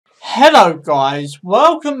Hello guys,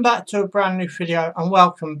 welcome back to a brand new video and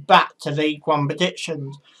welcome back to League One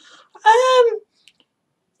predictions.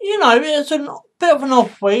 It's a bit of an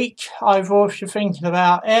off week overall if you're thinking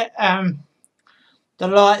about it. The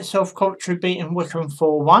likes of Coventry beating Wycombe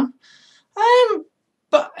 4-1.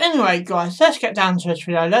 But anyway guys, let's get down to this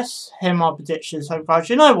video. Let's hear my predictions. So guys,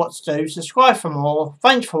 you know what to do. Subscribe for more.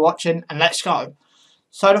 Thanks for watching and let's go.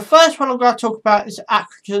 So the first one I'm going to talk about is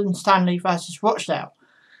Accrington Stanley versus Rochdale.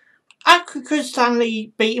 Accrington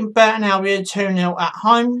Stanley beating Burton Albion 2-0 at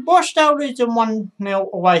home. Rochdale losing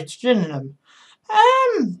 1-0 away to Gillingham.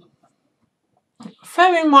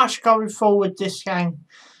 Very much going forward this game.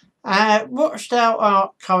 Rochdale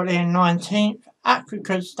are currently in 19th.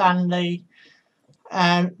 Accrington Stanley,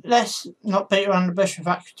 let's not beat around the bush with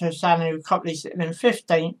Accrington Stanley, who are currently sitting in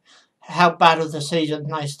 15th. How bad of the season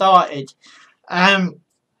they started. But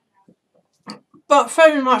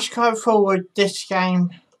very much going forward this game,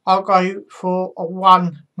 I'll go for a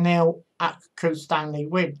 1-0 Accrington Stanley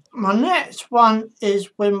win. My next one is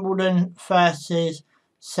Wimbledon versus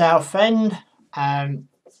Southend.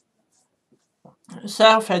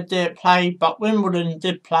 Southend didn't play, but Wimbledon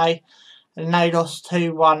did play, and they lost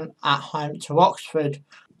 2-1 at home to Oxford.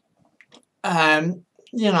 So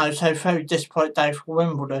very disappointing day for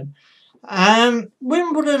Wimbledon.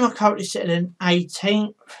 Wimbledon are currently sitting in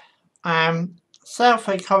 18th.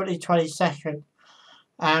 Southend currently 22nd.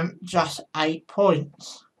 Just 8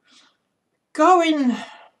 points. Going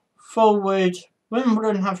forward,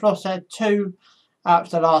 Wimbledon have lost their 2 out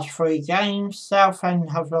of the last 3 games.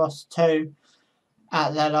 Southend have lost 2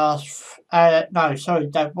 at their last.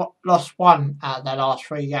 They've lost 1 out of their last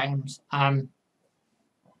 3 games.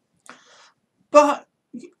 But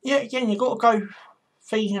yeah, again, you've got to go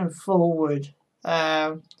thinking forward.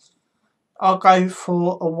 I'll go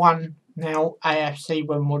for a 1-0 AFC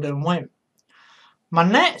Wimbledon win. My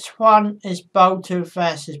next one is Bolton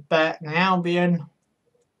versus Burton Albion.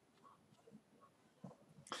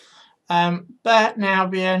 Burton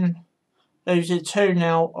Albion losing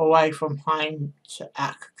 2-0 away from home to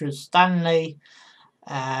Accrington Stanley.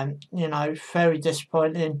 Very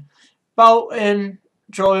disappointing. Bolton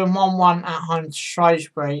drawing 1-1 at home to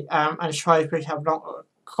Shrewsbury. And Shrewsbury have not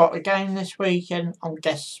got a game this weekend. I'm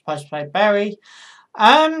guessing supposed to play Bury.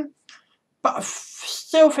 But I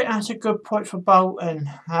still think that's a good point for Bolton.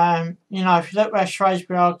 If you look where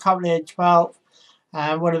Shrewsbury are currently in 12th,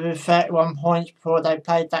 would have been 31 points before they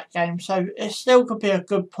played that game. So it still could be a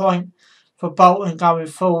good point for Bolton going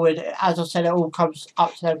forward. As I said, it all comes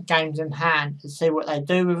up to them games in hand to see what they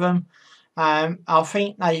do with them. I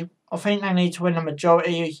think they need to win the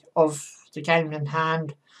majority of the games in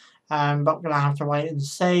hand. But we're going to have to wait and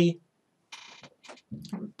see.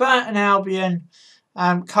 Burton Albion.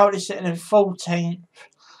 Currently sitting in 14th,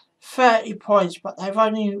 30 points, but they've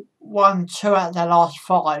only won 2 out of their last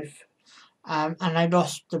 5, and they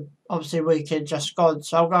lost the weekend just gone.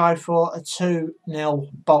 So I'll go for a 2-0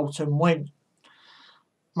 Bolton win.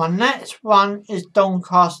 My next one is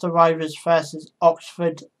Doncaster Rovers versus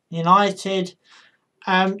Oxford United.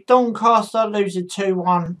 Doncaster losing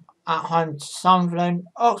 2-1 at home to Sunderland.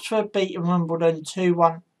 Oxford beating Wimbledon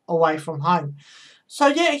 2-1 away from home. So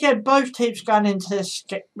yeah, again, both teams going into this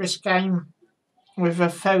game with a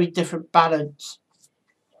very different balance.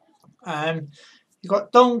 You've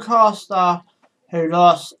got Doncaster who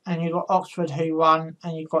lost, and you've got Oxford who won,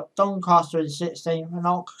 and you've got Doncaster in 16th and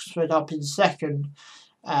Oxford up in 2nd.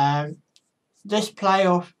 This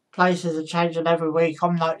playoff places are changing every week.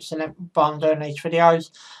 I'm noticing it while I'm doing these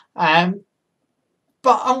videos. But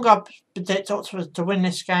I'm going to predict Oxford to win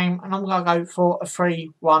this game, and I'm going to go for a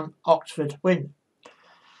 3-1 Oxford win.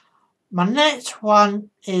 My next one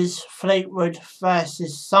is Fleetwood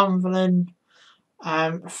versus Sunderland.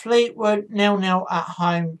 Fleetwood 0-0 at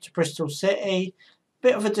home to Bristol City.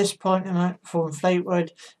 Bit of a disappointment from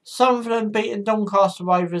Fleetwood. Sunderland beating Doncaster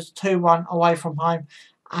Rovers 2-1 away from home.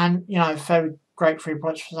 And, very great 3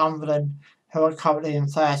 points for Sunderland, who are currently in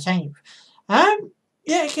 13th.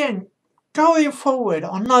 Again, going forward,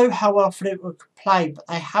 I know how well Fleetwood could play, but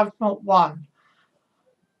they have not won.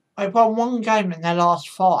 They've won 1 game in their last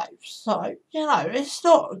 5. So, it's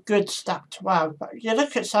not a good stat to have. But you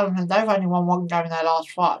look at Sunderland, they've only won 1 game in their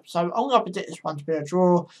last 5. So I'm going to predict this one to be a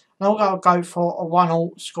draw. And I'm going to go for a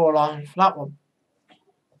 1-1 scoreline for that one.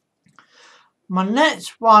 My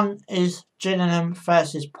next one is Gillingham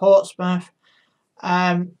versus Portsmouth.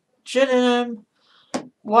 Gillingham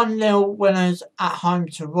 1-0 winners at home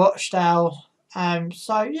to Rochdale. That's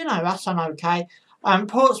an okay.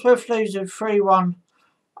 Portsmouth losing 3-1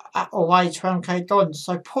 away to MK Dons.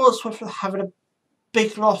 So Portsmouth are having a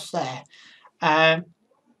big loss there.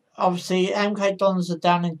 obviously MK Dons are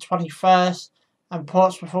down in 21st and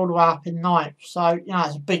Portsmouth all the way up in 9th. So,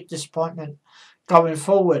 it's a big disappointment going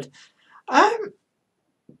forward.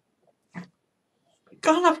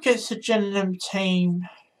 Going up against the Gillingham team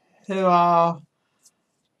who are,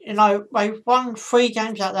 they've won 3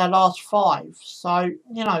 games out of their last 5. So,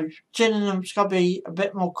 Gillingham's got to be a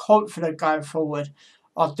bit more confident going forward,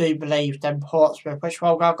 I do believe, than Portsmouth, which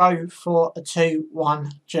will go for a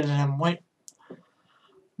 2-1 Gillingham win.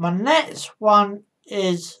 My next one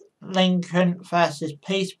is Lincoln versus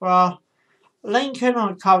Peterborough. Lincoln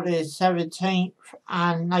are currently 17th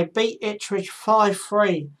and they beat Ipswich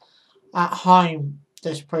 5-3 at home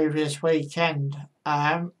this previous weekend.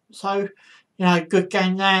 So, good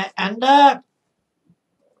game there and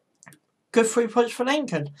good 3 points for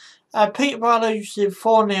Lincoln. Peterborough losing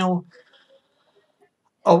 4-0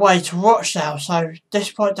 away to Rochdale, so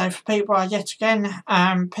disappointing day for Peterborough yet again.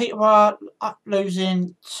 Peterborough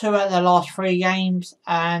losing 2 out of their last 3 games,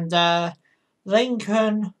 and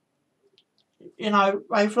Lincoln,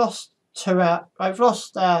 they've lost 2 out. They've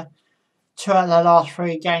lost 2 out of their last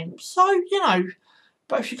 3 games. So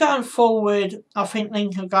but if you're going forward, I think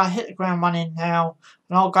Lincoln are going to hit the ground running now,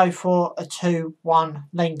 and I'll go for a 2-1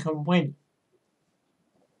 Lincoln win.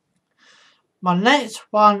 My next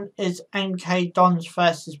one is MK Dons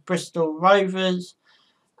versus Bristol Rovers.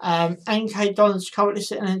 MK Dons currently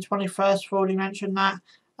sitting in 21st, I've already mentioned that,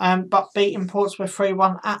 but beating Portsmouth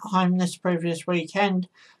 3-1 at home this previous weekend.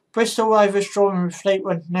 Bristol Rovers drawing with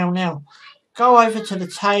Fleetwood 0-0. Go over to the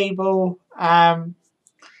table.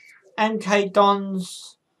 MK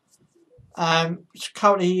Dons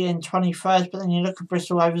currently in 21st, but then you look at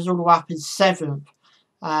Bristol Rovers all the way up in 7th.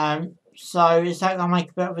 So is that going to make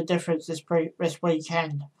a bit of a difference this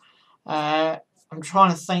weekend? I'm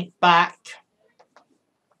trying to think back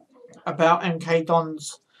about MK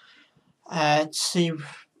Dons to see.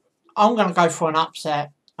 I'm going to go for an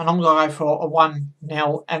upset, and I'm going to go for a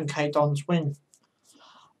 1-0 MK Dons win.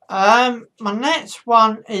 My next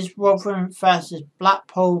one is Rotherham versus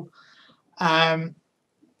Blackpool.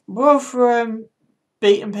 Rotherham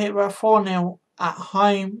beating Peterborough 4-0 at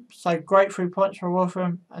home, so great 3 points for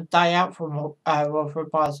Rotherham. A day out from Rotherham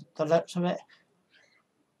by the looks of it.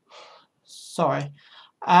 Sorry.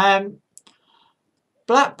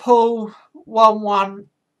 Blackpool 1-1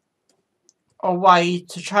 away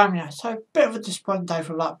to Tranmere, so a bit of a disappointing day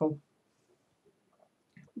for Blackpool.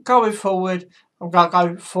 Going forward, I'm going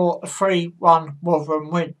to go for a 3-1 Rotherham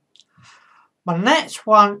win. My next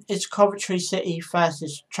one is Coventry City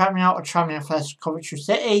versus Tranmere, or Tranmere versus Coventry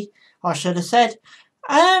City, I should have said.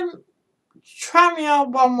 Tranmere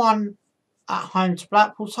 1-1 at home to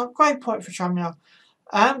Blackpool, so great point for Tranmere.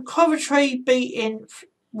 Coventry beating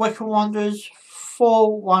Wycombe Wanderers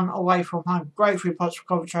 4-1 away from home. Great 3 points for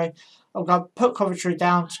Coventry. I'm going to put Coventry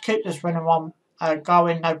down to keep this winning one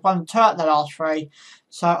going. They've won 2 out of the last 3,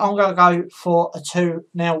 so I'm going to go for a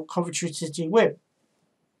 2-0 Coventry City win.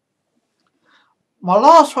 My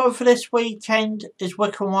last one for this weekend is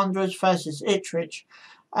Wycombe Wanderers versus Ipswich.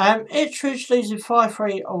 Ipswich losing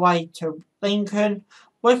 5-3 away to Lincoln.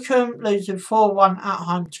 Wycombe losing 4-1 at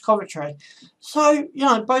home to Coventry. So,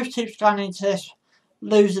 both teams going into this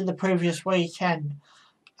losing the previous weekend.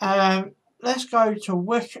 Let's go to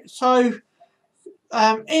Wycombe. So,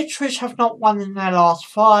 Ipswich have not won in their last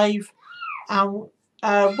 5. And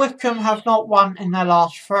Wycombe have not won in their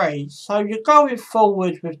last 3. So, you're going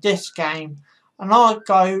forward with this game. And I'd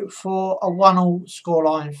go for a 1-1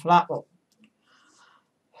 scoreline for that one.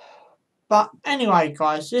 But anyway,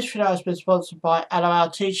 guys, this video has been sponsored by LOL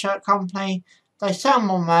T-Shirt Company. They sell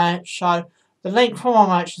more merch, so the link for more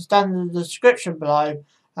merch is down in the description below.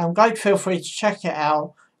 Go feel free to check it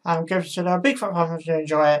out. Give us a big thumbs up if you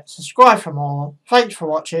enjoy it. Subscribe for more. Thanks for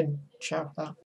watching. Ciao.